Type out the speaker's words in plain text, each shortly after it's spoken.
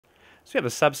So we have a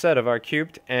subset of R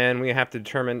cubed, and we have to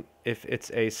determine if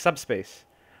it's a subspace.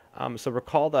 So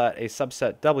recall that a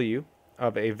subset W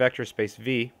of a vector space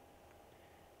V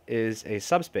is a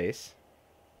subspace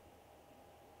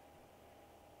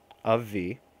of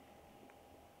V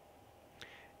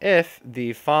if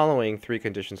the following three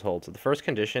conditions hold. So the first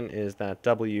condition is that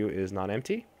W is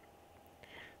non-empty.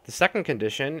 The second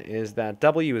condition is that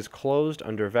W is closed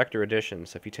under vector addition.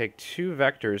 So if you take two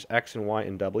vectors, x and y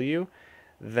in W,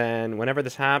 then whenever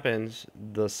this happens,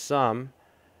 the sum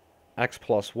x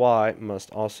plus y must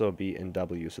also be in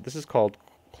W. So this is called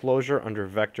closure under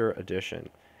vector addition.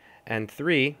 And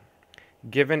three,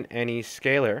 given any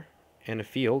scalar in a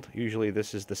field, usually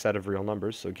this is the set of real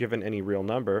numbers, so given any real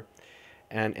number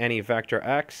and any vector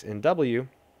x in W,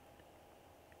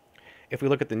 if we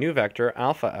look at the new vector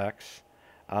alpha x,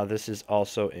 this is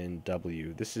also in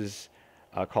W. This is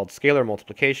called scalar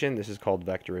multiplication. This is called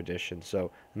vector addition.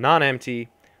 So non-empty,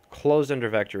 closed under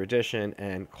vector addition,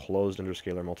 and closed under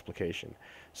scalar multiplication.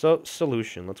 So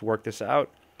solution. Let's work this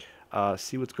out,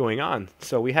 see what's going on.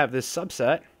 So we have this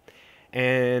subset,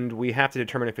 and we have to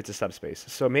determine if it's a subspace.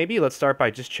 So maybe let's start by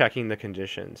just checking the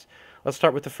conditions. Let's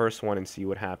start with the first one and see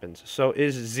what happens. So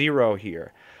is 0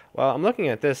 here? Well, I'm looking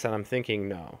at this and I'm thinking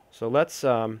no. So let's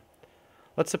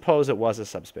suppose it was a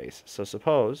subspace. So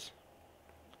suppose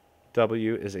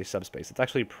W is a subspace. Let's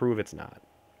actually prove it's not.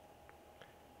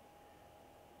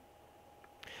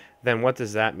 Then what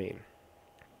does that mean?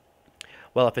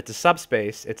 Well, if it's a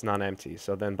subspace, it's non-empty.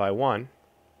 So then by 1,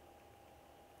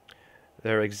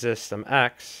 there exists some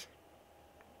x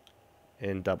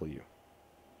in W.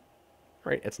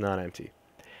 Right? It's non-empty.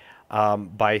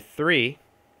 By 3,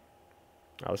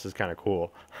 oh, this is kind of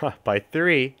cool. By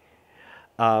 3,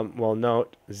 well,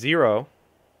 note 0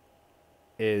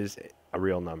 is a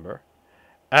real number.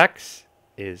 X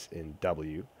is in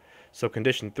W. So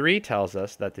condition 3 tells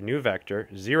us that the new vector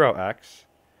 0x,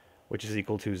 which is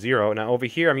equal to 0. Now over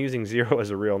here I'm using 0 as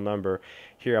a real number.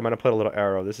 Here I'm going to put a little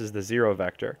arrow. This is the 0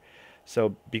 vector.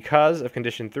 So because of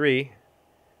condition 3,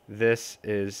 this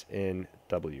is in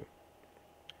W.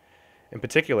 In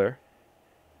particular,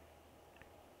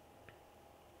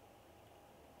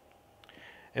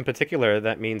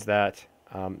 that means that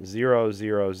 0,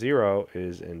 0, 0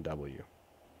 is in W.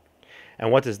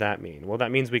 And what does that mean? Well,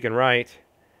 that means we can write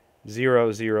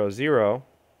 0, 0, 0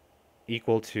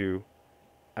 equal to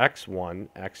x1,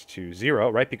 x2, 0,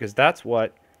 right? Because that's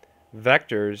what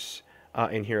vectors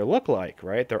in here look like,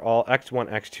 right? They're all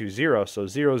x1, x2, 0. So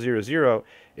 0, 0, 0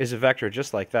 is a vector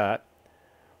just like that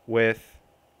with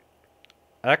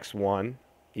x1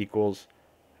 equals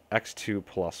x2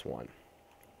 plus 1.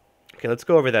 Okay, let's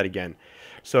go over that again.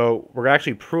 So we're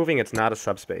actually proving it's not a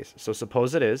subspace. So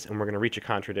suppose it is, and we're going to reach a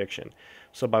contradiction.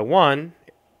 So by 1,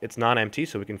 it's non-empty,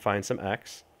 so we can find some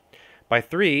x. By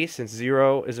 3, since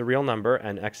 0 is a real number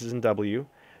and x is in W,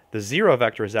 the 0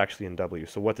 vector is actually in W.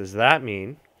 So what does that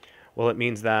mean? Well, it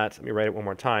means that, let me write it one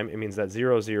more time, it means that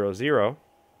 0, 0, 0,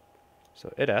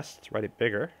 so let's write it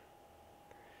bigger,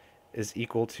 is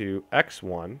equal to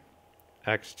x1,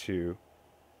 x2,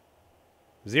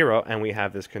 0, and we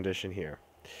have this condition here.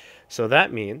 So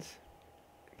that means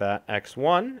that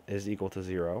x1 is equal to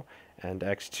 0 and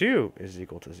x2 is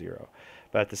equal to 0.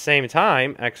 But at the same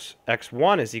time,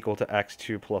 x1 is equal to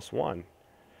x2 plus 1.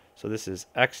 So this is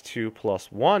x2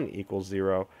 plus 1 equals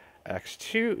 0,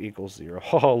 x2 equals 0.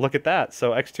 Oh, look at that.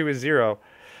 So x2 is 0.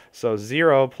 So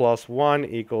 0 plus 1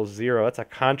 equals 0. That's a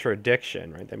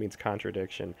contradiction, right? That means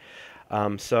contradiction.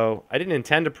 So I didn't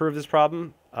intend to prove this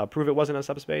problem, prove it wasn't a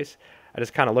subspace. I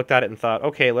just kind of looked at it and thought,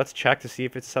 okay, let's check to see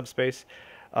if it's a subspace.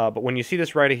 But when you see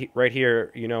this right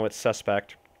here, you know it's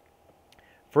suspect.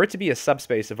 For it to be a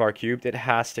subspace of R cubed, it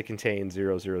has to contain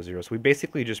 0, 0, 0. So we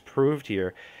basically just proved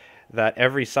here that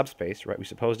every subspace, right, we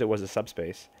supposed it was a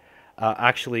subspace,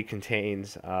 actually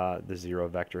contains the 0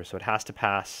 vector. So it has to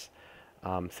pass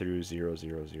through 0,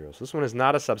 0, 0. So this one is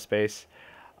not a subspace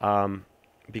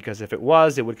because if it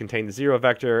was, it would contain the 0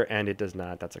 vector, and it does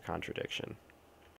not. That's a contradiction.